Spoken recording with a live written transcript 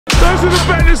Those are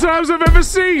the best arms I've ever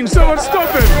seen. Someone stop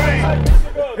him.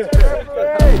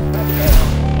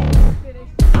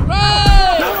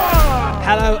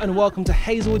 Hello and welcome to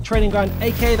Hazelwood Training Ground,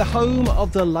 aka the home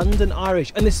of the London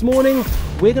Irish. And this morning,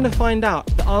 we're going to find out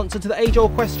the answer to the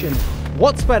age-old question: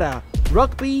 what's better,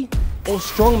 rugby or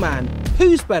strongman?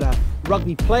 Who's better,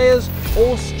 rugby players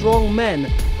or strong men?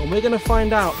 And we're going to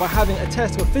find out by having a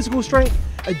test of physical strength,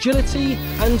 agility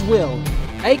and will,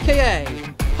 aka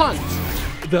Punt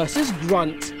versus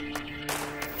Grunt.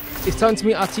 It's time to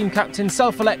meet our team captain,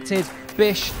 self-elected,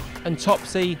 Bish and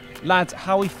Topsy. Lads,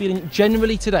 how are we feeling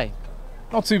generally today?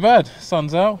 Not too bad.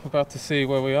 Sun's out. We're about to see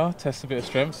where we are, test a bit of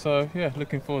strength. So yeah,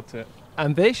 looking forward to it.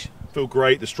 And Bish? Feel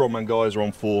great. The strongman guys are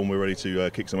on form. We're ready to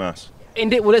kick some ass.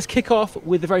 Indeed. Well, let's kick off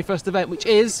with the very first event, which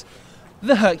is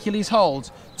the Hercules hold.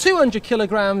 200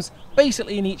 kilograms,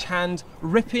 basically in each hand,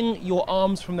 ripping your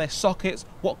arms from their sockets.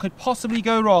 What could possibly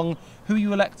go wrong? Who are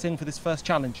you electing for this first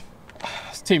challenge?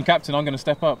 As team captain, I'm going to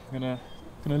step up. I'm going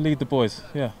to lead the boys.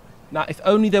 Yeah. Now, if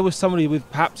only there was somebody with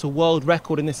perhaps a world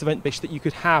record in this event, Bish, that you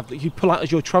could have, that you'd pull out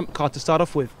as your trump card to start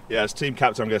off with. Yeah, as team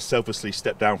captain, I'm going to selflessly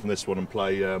step down from this one and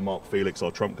play Mark Felix,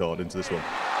 our trump card, into this one.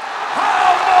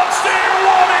 How much do you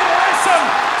want it? Listen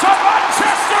to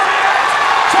Manchester yet,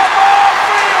 to Mark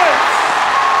Felix.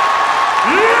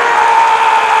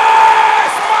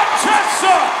 Yes,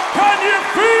 Manchester, can you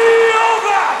feel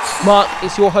that? Mark,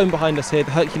 it's your home behind us here,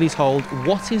 the Hercules hold.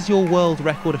 What is your world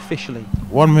record officially?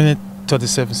 1 minute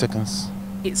 37 seconds.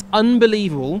 It's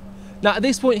unbelievable. Now at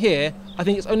this point here, I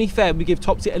think it's only fair we give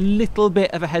Topsy a little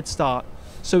bit of a head start.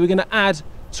 So we're going to add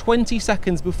 20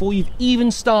 seconds before you've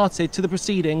even started to the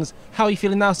proceedings. How are you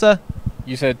feeling now, sir?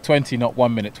 You said 20, not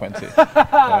 1 minute 20.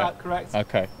 Correct.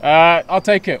 Okay. I'll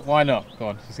take it. Why not? Go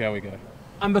on. Let's see how we go.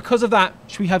 And because of that,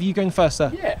 should we have you going first,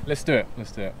 sir? Yeah. Let's do it.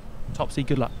 Let's do it. Topsy,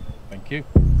 good luck. Thank you.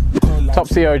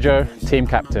 Topsy Ojo, team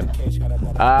captain.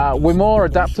 We're more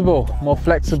adaptable, more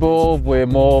flexible, we're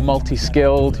more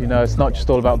multi-skilled, you know, it's not just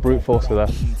all about brute force with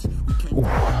us. Ooh,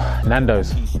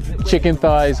 Nando's. Chicken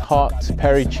thighs, hot,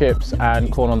 peri chips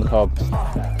and corn on the cob.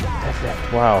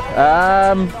 Wow.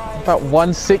 About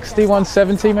 160,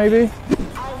 170 maybe?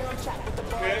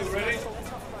 Okay, ready?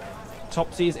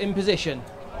 Topsy is in position.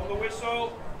 On the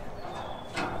whistle.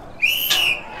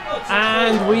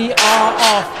 And we are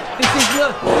off. This is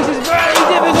very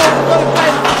difficult.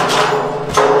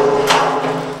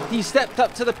 He stepped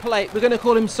up to the plate. We're going to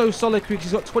call him So Solitary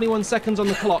because he's got 21 seconds on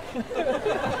the clock.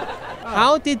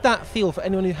 How did that feel for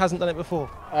anyone who hasn't done it before?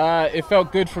 It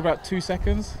felt good for about 2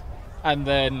 seconds, and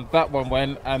then that one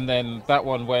went, and then that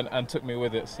one went and took me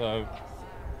with it. So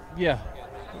yeah,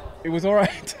 it was all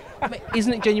right. I mean,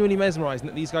 isn't it genuinely mesmerising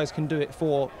that these guys can do it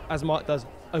for, as Mark does,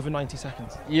 over 90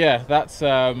 seconds? Yeah, that's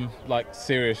like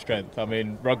serious strength. I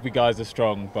mean, rugby guys are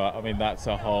strong, but I mean, that's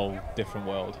a whole different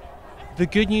world. The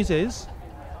good news is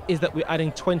that we're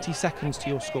adding 20 seconds to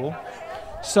your score.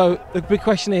 So the big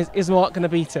question is Mark going to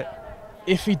beat it?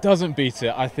 If he doesn't beat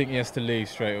it, I think he has to leave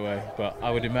straight away. But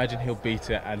I would imagine he'll beat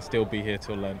it and still be here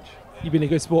till lunch. You've been a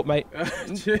good sport, mate.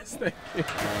 Cheers, thank you.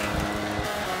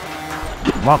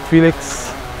 Mark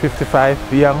Felix, 55,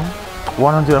 young,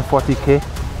 140k,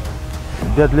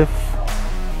 deadlift,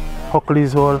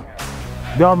 Hercules hold.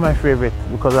 They are my favorite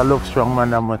because I love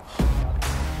strongman that much.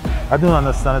 I don't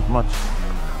understand it much.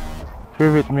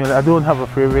 Favorite meal, I don't have a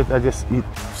favorite, I just eat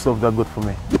stuff that's good for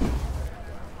me.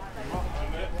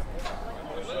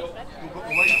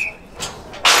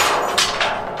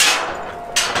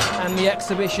 And the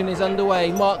exhibition is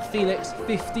underway. Mark Felix,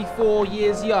 54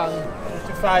 years young.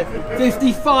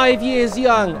 55 years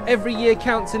young. Every year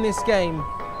counts in this game.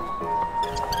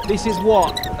 This is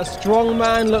what a strong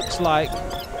man looks like.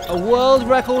 A world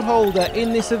record holder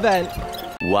in this event.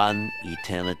 One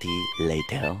eternity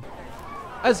later.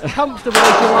 As comfortable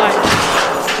as you like.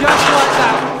 Just like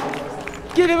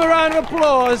that. Give him a round of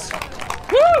applause.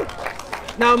 Woo!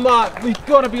 Now, Mark, we've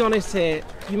got to be honest here.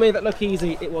 You made that look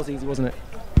easy. It was easy, wasn't it?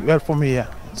 Well, for me,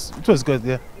 yeah. It was good,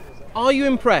 yeah. Are you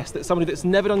impressed that somebody that's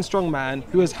never done strongman,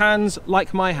 who has hands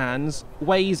like my hands,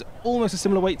 weighs almost a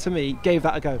similar weight to me, gave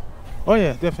that a go? Oh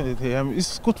yeah, definitely.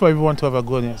 It's good for everyone to have a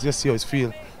go in it. Just see how it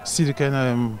feels. See the kind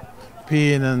of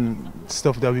pain and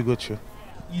stuff that we go through.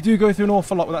 You do go through an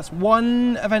awful lot, but that's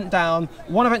one event down,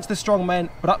 one event to the strongmen,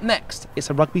 but up next, it's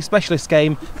a rugby specialist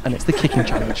game, and it's the kicking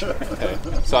challenge. Okay.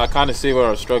 So I kind of see where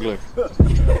I'm struggling.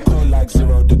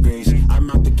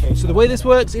 So the way this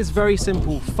works is very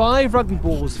simple. 5 rugby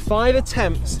balls, 5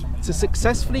 attempts to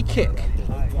successfully kick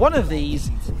one of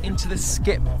these into the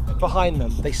skip behind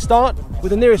them. They start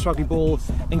with the nearest rugby ball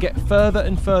and get further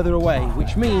and further away,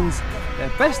 which means their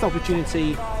best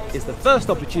opportunity is the first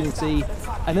opportunity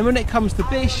And then when it comes to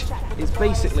Bish, it's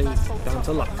basically down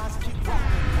to luck.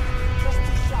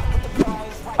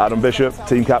 Adam Bishop,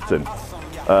 team captain.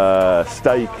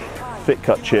 Steak, thick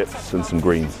cut chips and some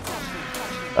greens.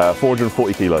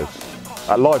 440 kilos.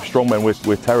 At live strongmen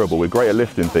we're terrible. We're great at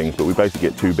lifting things, but we basically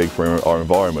get too big for our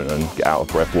environment and get out of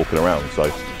breath walking around.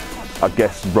 So I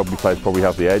guess rugby players probably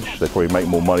have the edge. They probably make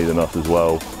more money than us as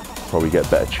well. Probably get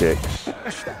better chicks.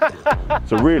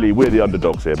 So really, we're the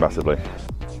underdogs here massively.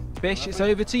 Bish, it's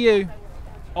over to you.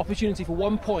 Opportunity for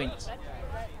 1 point.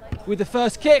 With the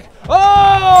first kick.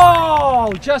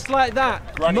 Oh! Just like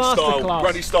that. Granny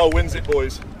style wins it,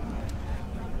 boys.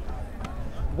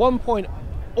 1 point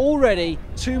already,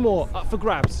 2 more up for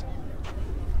grabs.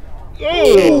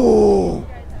 Oh!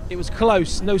 It was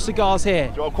close, no cigars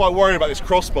here. I'm quite worried about this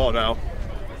crossbar now.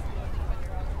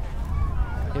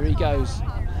 Here he goes,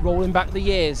 rolling back the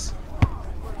years.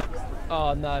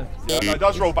 Oh no. Yeah, no, it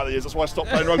does roll back the years, that's why I stopped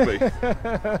playing rugby.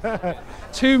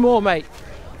 2 more, mate.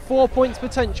 4 points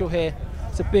potential here.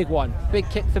 It's a big one. Big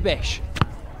kick for Bish.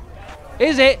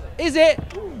 Is it? Is it?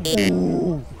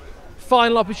 Ooh.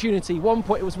 Final opportunity. 1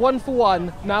 point. It was 1 for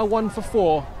 1. Now 1 for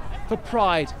 4. For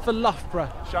pride. For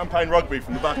Loughborough. Champagne rugby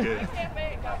from the back here.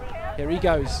 Here he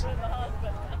goes.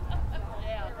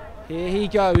 Here he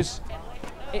goes.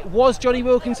 It was Johnny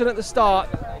Wilkinson at the start,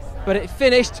 but it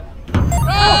finished.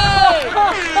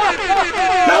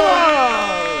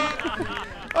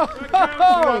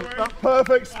 That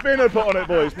perfect spin I put on it,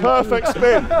 boys. Perfect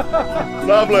spin.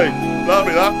 Lovely.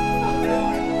 Lovely that.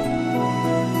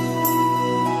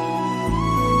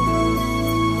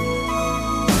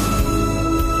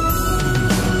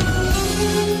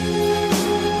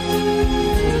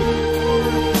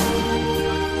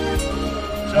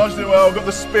 Charged it well, got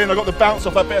the spin, I got the bounce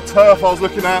off that bit of turf I was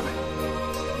looking at.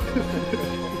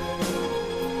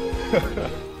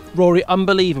 Rory,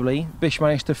 unbelievably, Bish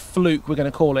managed to fluke, we're going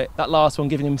to call it, that last one,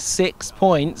 giving him 6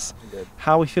 points.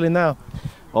 How are we feeling now?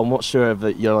 Well, I'm not sure if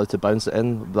you're allowed to bounce it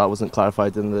in. That wasn't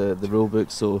clarified in the rule book,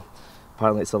 so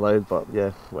apparently it's allowed, but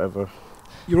yeah, whatever.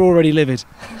 You're already livid.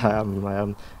 I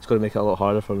am. It's going to make it a lot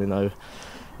harder for me now,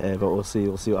 but we'll see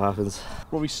what happens.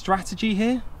 Rory's strategy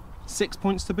here, 6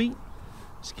 points to beat.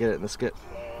 Just get it in the skip.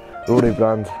 Rory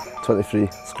brand, 23,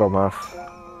 scrum half.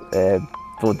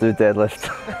 Don't do deadlift.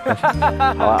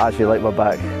 I actually like my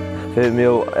back. Favourite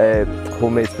meal,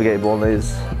 homemade spaghetti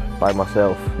bolognese by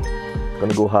myself.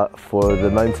 Gonna go for the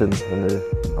mountain, and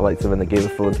I like them in the Game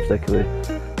of Thrones particularly.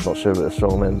 Not sure about the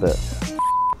strongmen, but.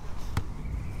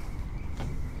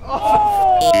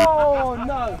 Oh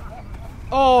no!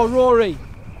 Oh, Rory.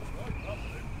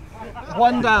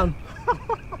 1 down.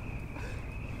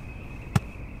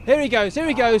 Here he goes, here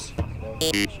he goes.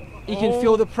 He can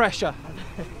feel the pressure.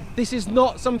 This is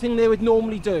not something they would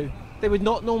normally do. They would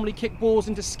not normally kick balls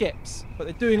into skips, but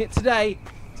they're doing it today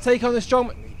to take on the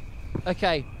strongman.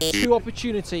 Okay, 2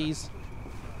 opportunities.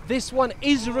 This one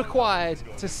is required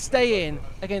to stay in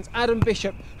against Adam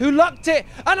Bishop, who lucked it,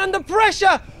 and under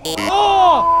pressure.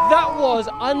 Oh, that was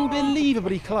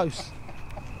unbelievably close.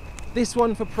 This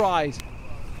one for pride.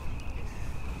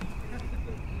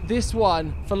 This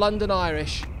one for London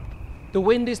Irish. The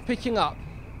wind is picking up.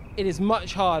 It is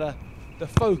much harder. The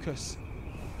focus.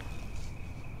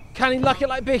 Can he luck it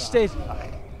like Bish did?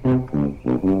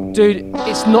 Dude,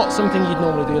 it's not something you'd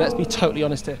normally do. Let's be totally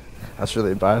honest here. That's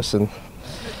really embarrassing.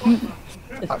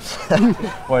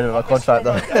 Worried about my contract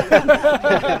though.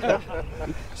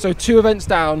 So 2 events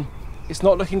down. It's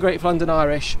not looking great for London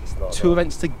Irish. 2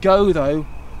 events to go though.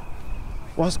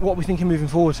 What are we thinking moving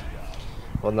forward?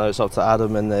 Well, now it's up to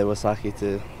Adam and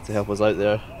Waisake to help us out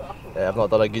there. I've not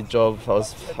done a good job. I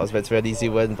was meant to be an easy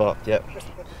win, but yeah,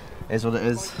 it is what it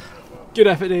is. Good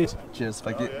effort, dude. Cheers,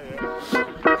 thank you.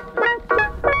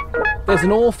 There's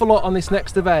an awful lot on this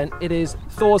next event. It is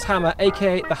Thor's hammer,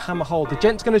 aka the hammer hold. The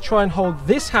gent's going to try and hold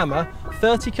this hammer,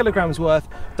 30 kilograms worth,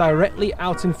 directly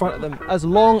out in front of them, as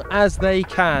long as they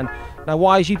can. Now,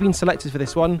 Wise, you've been selected for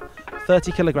this one.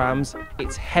 30 kilograms,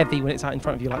 it's heavy when it's out in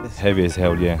front of you like this. Heavy as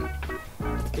hell, yeah.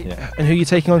 And who are you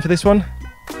taking on for this one?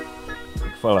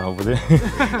 Fella over there.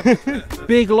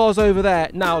 Big Loz over there.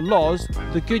 Now, Loz,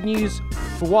 the good news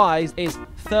for Wise is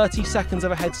 30 seconds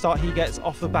of a head start he gets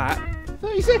off the bat.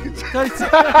 30 seconds?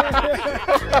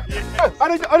 I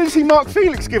didn't see Mark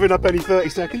Felix giving up any 30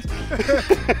 seconds.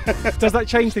 Does that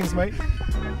change things, mate?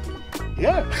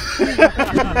 Yeah.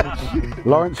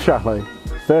 Laurence Shahlaei,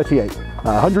 38,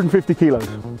 150 kilos.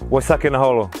 Waisake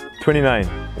Naholo, 29,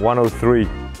 103,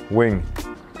 wing.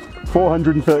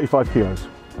 435 kilos.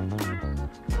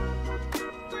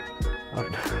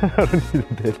 I don't need a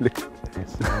deadlift.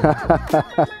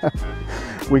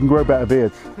 We can grow better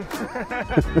beards.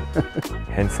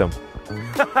 Handsome.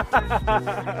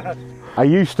 I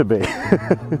used to be.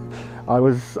 I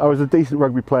was a decent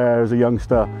rugby player as a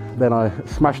youngster. Then I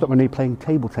smashed up my knee playing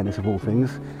table tennis of all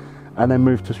things, and then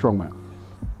moved to strongman.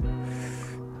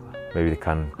 Maybe they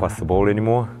can't pass the ball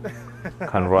anymore.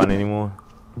 Can't run anymore.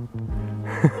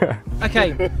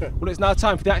 Okay, well it's now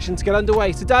time for the action to get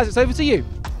underway. So Daz, it's over to you.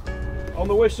 On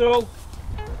the whistle.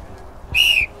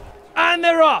 And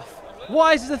they're off.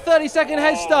 Wise is a 30-second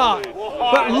head start,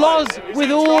 but Loz,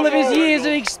 with all of his years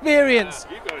of experience,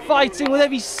 fighting with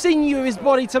every sinew of his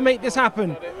body to make this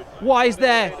happen. Wise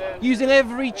there, using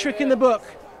every trick in the book,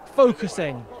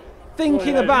 focusing,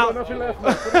 thinking about.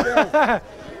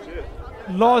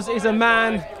 Loz is a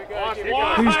man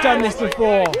who's done this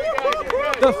before.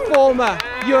 The former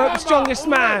Europe's strongest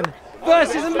man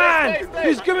versus a man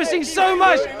who's grimacing so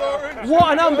much.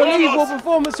 What an unbelievable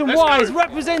performance from Wise,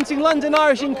 representing London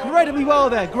Irish incredibly well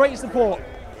there. Great support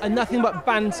and nothing but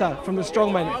banter from the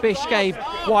strongmen. Bish gave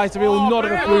Wise a real nod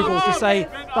of approval to say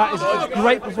that is a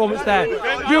great performance there.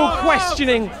 Real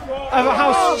questioning of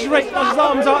how straight his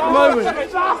arms are at the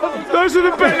moment. Those are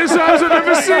the best arms I've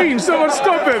ever seen. Someone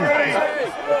stop him.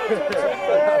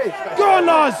 Go on,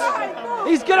 Loz.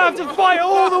 He's going to have to fight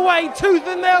all the way, tooth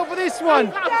and nail for this one.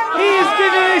 He is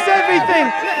giving this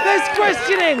everything. There's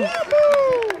questioning.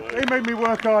 He made me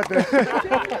work hard there.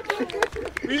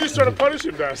 You're just trying to punish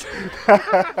him, Daz.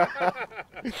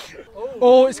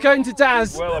 Oh, it's going to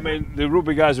Daz. Well, I mean, the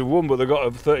rugby guys have won, but they've got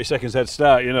a 30 seconds head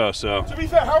start, you know, so. To be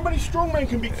fair, how many strongmen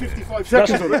can beat 55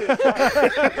 seconds on it?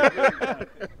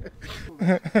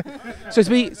 So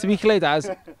to be clear, Daz,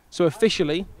 so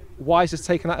officially, Wise has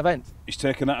taken that event. He's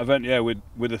taken that event, yeah, with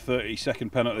a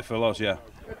 30-second penalty for Loz, yeah.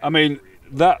 I mean,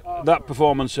 that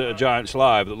performance at a Giants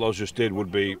Live that Loz just did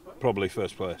would be probably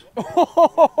first place. You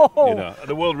know,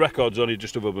 the world record's only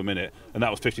just above a minute, and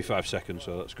that was 55 seconds,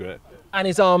 so that's great. And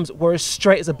his arms were as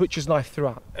straight as a butcher's knife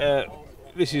throughout.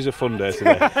 This is a fun day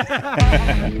today.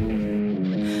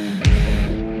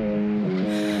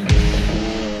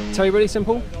 Tell you really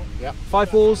simple. Yeah.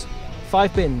 5 balls,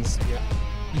 5 bins. Yeah.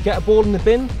 You get a ball in the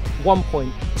bin, 1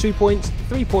 point, 2 points,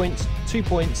 3 points, 2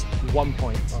 points, 1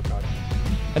 point. Okay.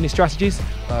 Any strategies?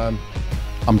 I'm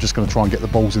just going to try and get the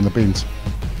balls in the bins.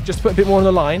 Just to put a bit more on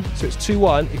the line, so it's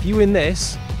 2-1. If you win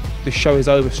this, the show is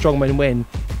over, strongmen win.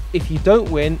 If you don't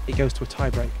win, it goes to a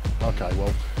tie-break. Okay,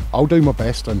 well, I'll do my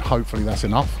best and hopefully that's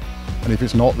enough. And if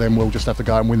it's not, then we'll just have to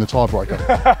go and win the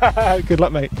tiebreaker. Good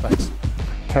luck, mate. Thanks.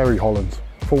 Terry Hollands,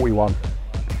 41,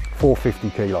 450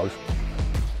 kilos,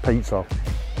 pizza.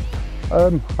 I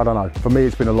don't know, for me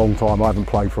it's been a long time. I haven't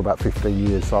played for about 15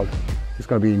 years, so it's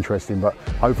going to be interesting, but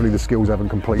hopefully the skills haven't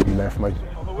completely left me.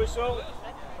 On the whistle.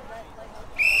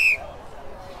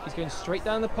 He's going straight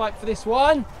down the pipe for this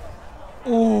one.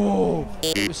 Ooh,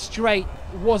 it was straight.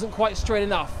 It wasn't quite straight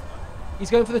enough. He's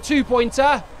going for the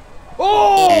 2-pointer.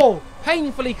 Oh,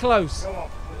 painfully close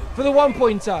for the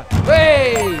 1-pointer.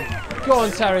 Hey, go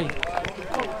on, Terry.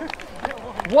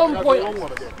 1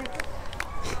 point.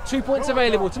 2 points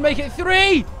available to make it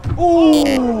 3.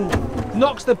 Ooh,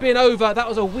 knocks the bin over. That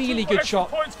was a really good shot.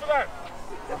 Points for that.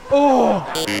 Oh,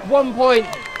 1 point.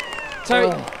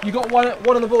 Terry, you got one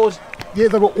on the board. Yeah,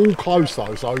 they were all close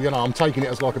though, so you know I'm taking it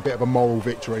as like a bit of a moral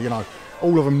victory. You know,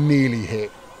 all of them nearly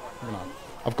hit. You know,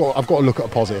 I've got to look at a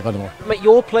positive, haven't I? Mate,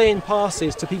 you're playing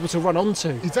passes to people to run onto.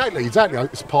 Exactly.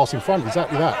 It's a pass in front.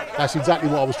 Exactly that. That's exactly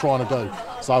what I was trying to do.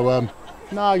 So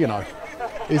no, you know,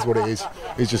 is what it is.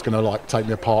 He's just going to like take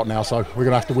me apart now, so we're going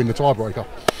to have to win the tiebreaker.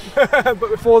 But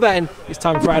before then, it's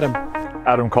time for Adam.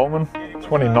 Adam Coleman,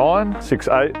 29,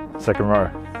 6'8", second row.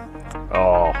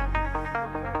 Oh,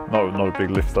 not a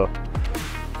big lifter.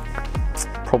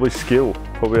 Probably skill,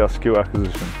 probably our skill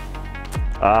acquisition.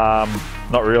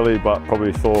 Not really, but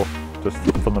probably Thor, just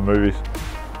from the movies.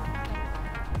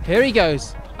 Here he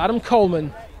goes, Adam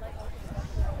Coleman.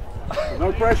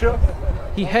 No pressure.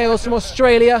 He hails from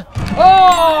Australia.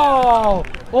 Oh!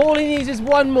 All he needs is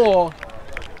one more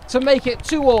to make it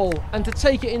 2-2 and to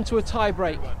take it into a tie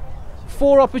break.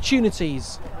 4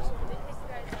 opportunities.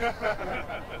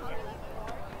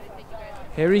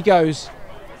 Here he goes.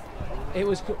 It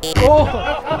was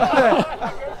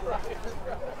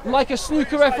like a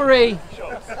snooker referee.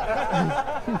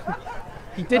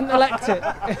 He didn't elect it.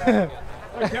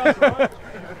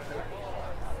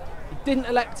 Didn't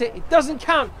elect it. It doesn't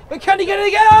count. But can he get it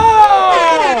again?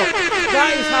 Oh!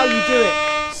 That is how you do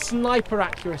it. Sniper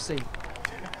accuracy.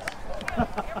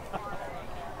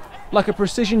 Like a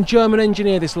precision German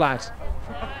engineer, this lad.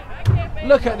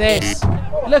 Look at this.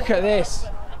 Look at this.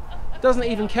 Doesn't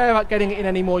even care about getting it in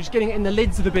anymore. Just getting it in the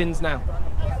lids of the bins now.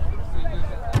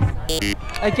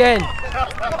 Again.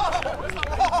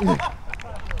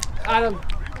 Adam,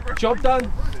 job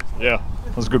done. Yeah,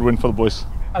 that's a good win for the boys.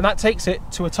 And that takes it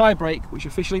to a tie break, which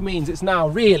officially means it's now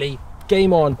really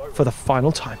game on for the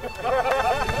final time.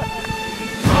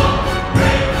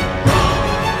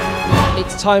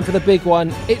 It's time for the big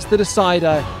one. It's the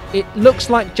decider. It looks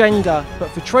like Jenga, but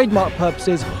for trademark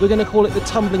purposes, we're going to call it the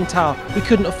tumbling tower. We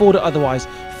couldn't afford it otherwise.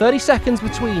 30 seconds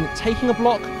between taking a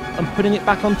block and putting it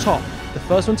back on top. The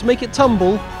first one to make it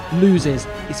tumble loses.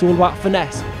 It's all about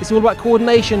finesse. It's all about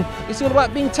coordination. It's all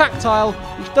about being tactile,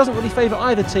 which doesn't really favour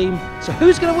either team. So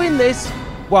who's going to win this?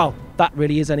 Well, that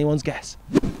really is anyone's guess.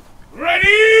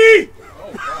 Ready?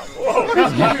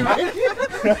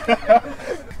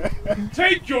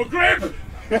 Take your grip.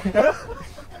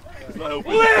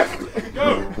 Lift.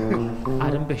 Go.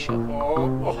 Adam Bishop.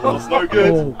 That's no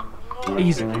good. Oh,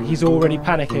 he's already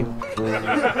panicking.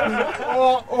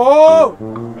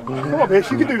 Come on, Bish,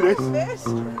 you can do this.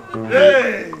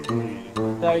 Hey.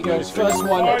 There he goes. First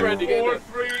one. 5, 4,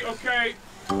 3. Okay.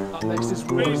 Up next is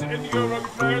Rory. Please, Indigo Rugby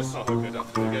players. Oh, okay,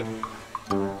 that's pretty good.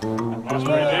 That's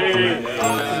ready.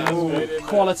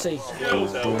 Quality.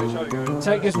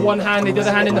 Take his one hand, the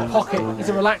other hand in the pocket. He's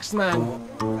a relaxed man.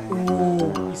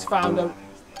 Ooh, he's found a.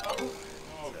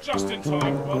 Just in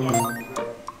time. Well done.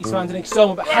 He's found an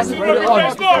external, but hasn't put it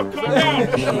on.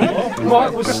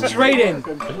 Mark was straight in.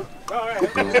 Here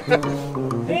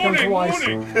comes Weiss.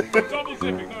 Double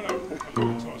dipping. No.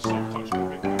 Soft touch.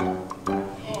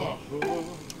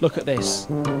 Look at this.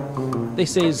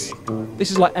 This is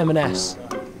like M&S.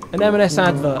 An M&S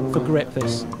advert for grip,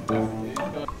 this.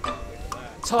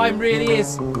 Time really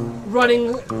is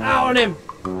running out on him.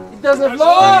 He doesn't have...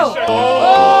 Oh!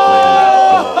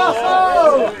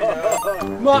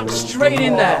 Mark straight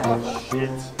in there.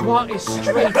 Mark is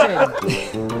straight in.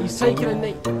 He's taking a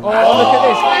knee. Oh, look at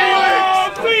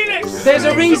this. Felix! There's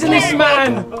a reason this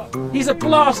man, he's a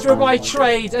plasterer by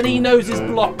trade and he knows his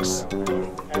blocks.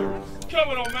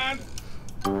 Coming on, man.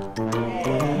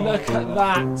 Look at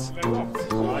that.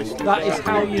 That is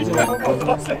how you do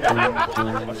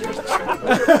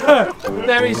it.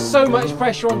 There is so much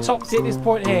pressure on Topsy at this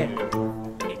point here.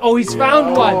 Oh, he's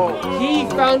found one. He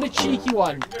found a cheeky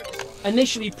one.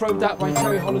 Initially probed out by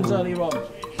Terry Hollands earlier on.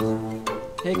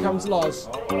 Here comes Loz.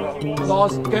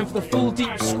 Loz going for the full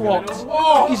deep squat.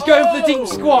 He's going for the deep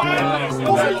squat.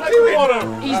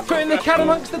 He's putting the cat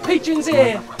amongst the pigeons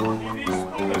here.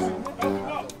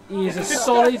 He is as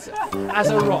solid as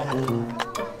a rock.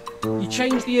 You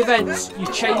change the events, you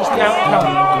change the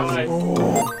outcome.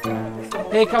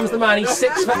 Here comes the man, he's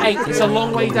 6 for 8, it's a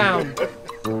long way down.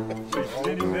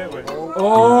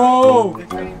 Oh!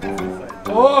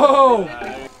 Oh!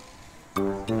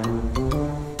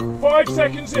 5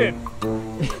 seconds in.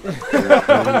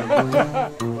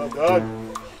 Well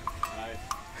done.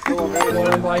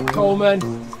 Won by Coleman.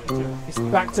 It's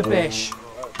back to Bish.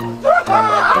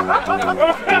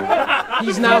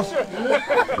 He's now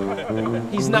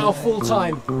full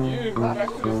time.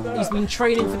 He's been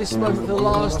training for this moment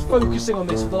focusing on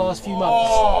this for the last few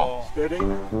months. Steady.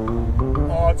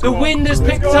 The wind has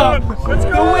picked up.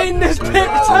 The wind has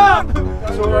picked up.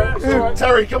 That's all right.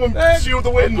 Terry, come and shield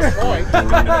the wind.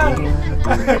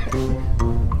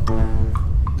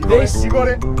 This. You got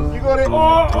it. You got it.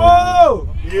 Oh!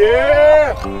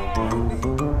 Yeah.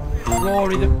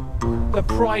 Rory, the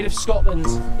pride of Scotland,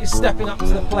 is stepping up to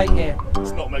the plate here.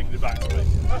 It's not making it back to me.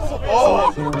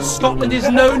 Scotland is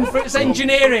known for its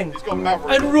engineering,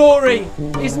 and Rory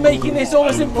is making this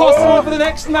almost impossible for the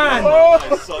next man.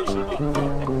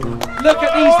 Look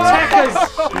at these tackers.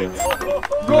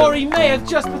 Rory may have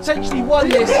just potentially won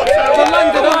this. The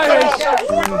London Irish.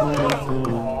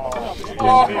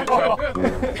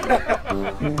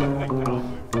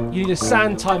 You need a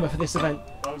sand timer for this event.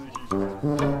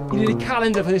 You need a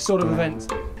calendar for this sort of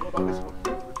event.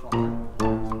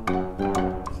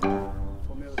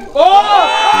 Oh!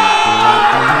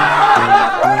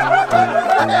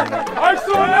 I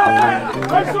saw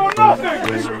nothing! I saw nothing!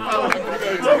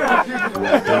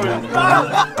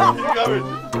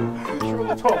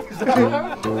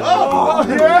 Oh,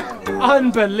 yeah!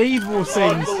 Unbelievable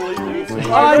scenes.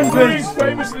 Unbelievable.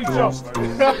 Famously just.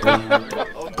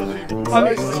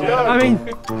 I mean,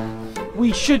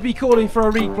 we should be calling for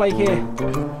a replay here.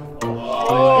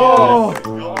 Oh,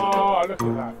 look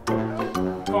at that.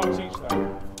 Can't teach that.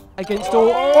 Against all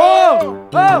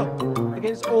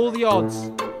against all the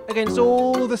odds, against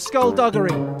all the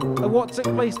skullduggery of what took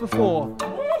place before,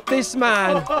 this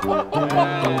man. It's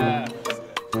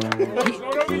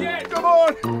not over yet. Come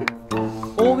on.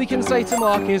 All we can say to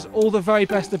Mark is all the very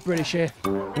best of British here.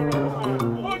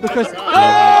 Because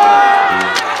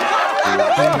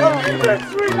And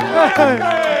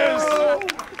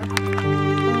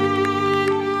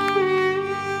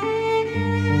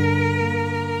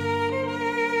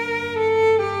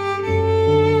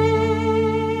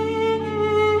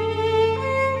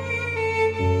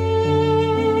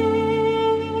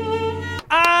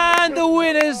the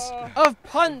winners of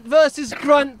Punt versus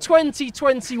Grunt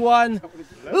 2021,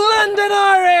 London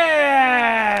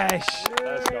Irish!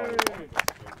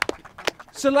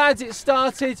 So lads, it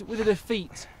started with a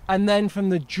defeat, and then from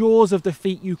the jaws of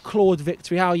defeat you clawed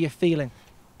victory. How are you feeling?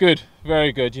 Good,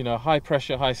 very good. You know, high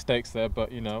pressure, high stakes there,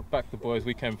 but you know, back the boys,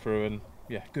 we came through, and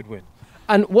yeah, good win.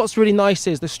 And what's really nice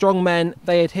is the strong men,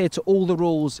 they adhere to all the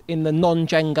rules in the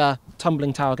non-Jenga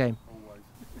tumbling tower game.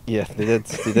 Yeah, they did.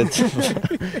 They did.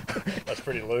 That's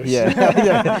pretty loose.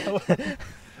 Yeah.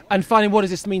 And finally, what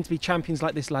does this mean to be champions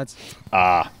like this, lads?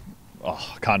 I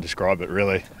can't describe it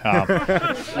really.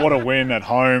 What a win at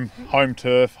home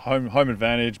turf, home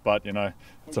advantage. But you know,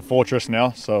 it's a fortress now,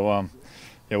 so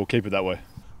yeah, we'll keep it that way.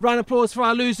 Round of applause for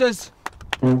our losers.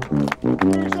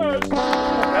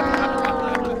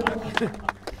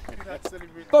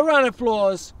 But round of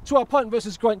applause to our Punt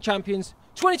versus Grunt champions,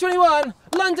 2021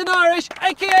 London Irish,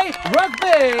 aka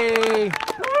Rugby.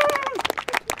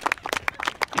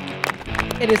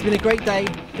 It has been a great day,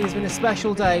 it has been a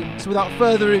special day, so without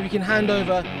further ado we can hand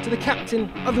over to the captain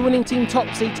of the winning team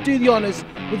Topsy to do the honours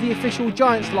with the official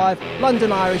Giants Live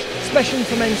London Irish specially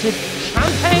fermented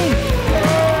champagne.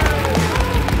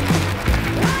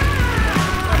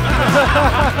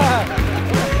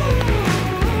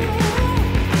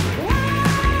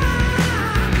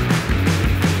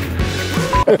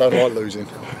 I don't like losing.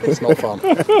 It's not fun.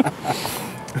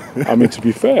 I mean, to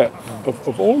be fair,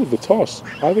 of all of the toss,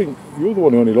 I think you're the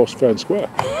one who only lost fair and square.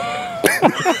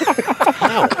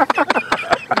 How?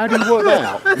 How did he work that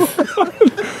out?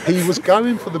 He was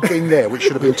going for the bin there, which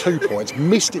should have been 2 points,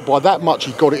 missed it by that much,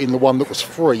 he got it in the one that was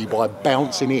free by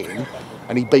bouncing in,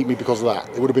 and he beat me because of that.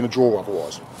 It would have been a draw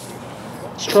otherwise.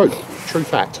 It's true. True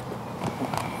fact.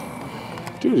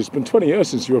 Dude, it's been 20 years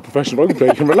since you were a professional rugby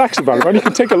player. You can relax about it, man. You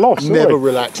can take a loss. Never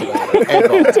relax about it,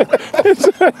 ever.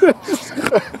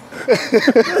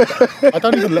 I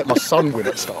don't even let my son win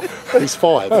at stuff. He's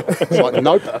 5. It's like,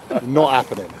 nope, not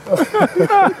happening.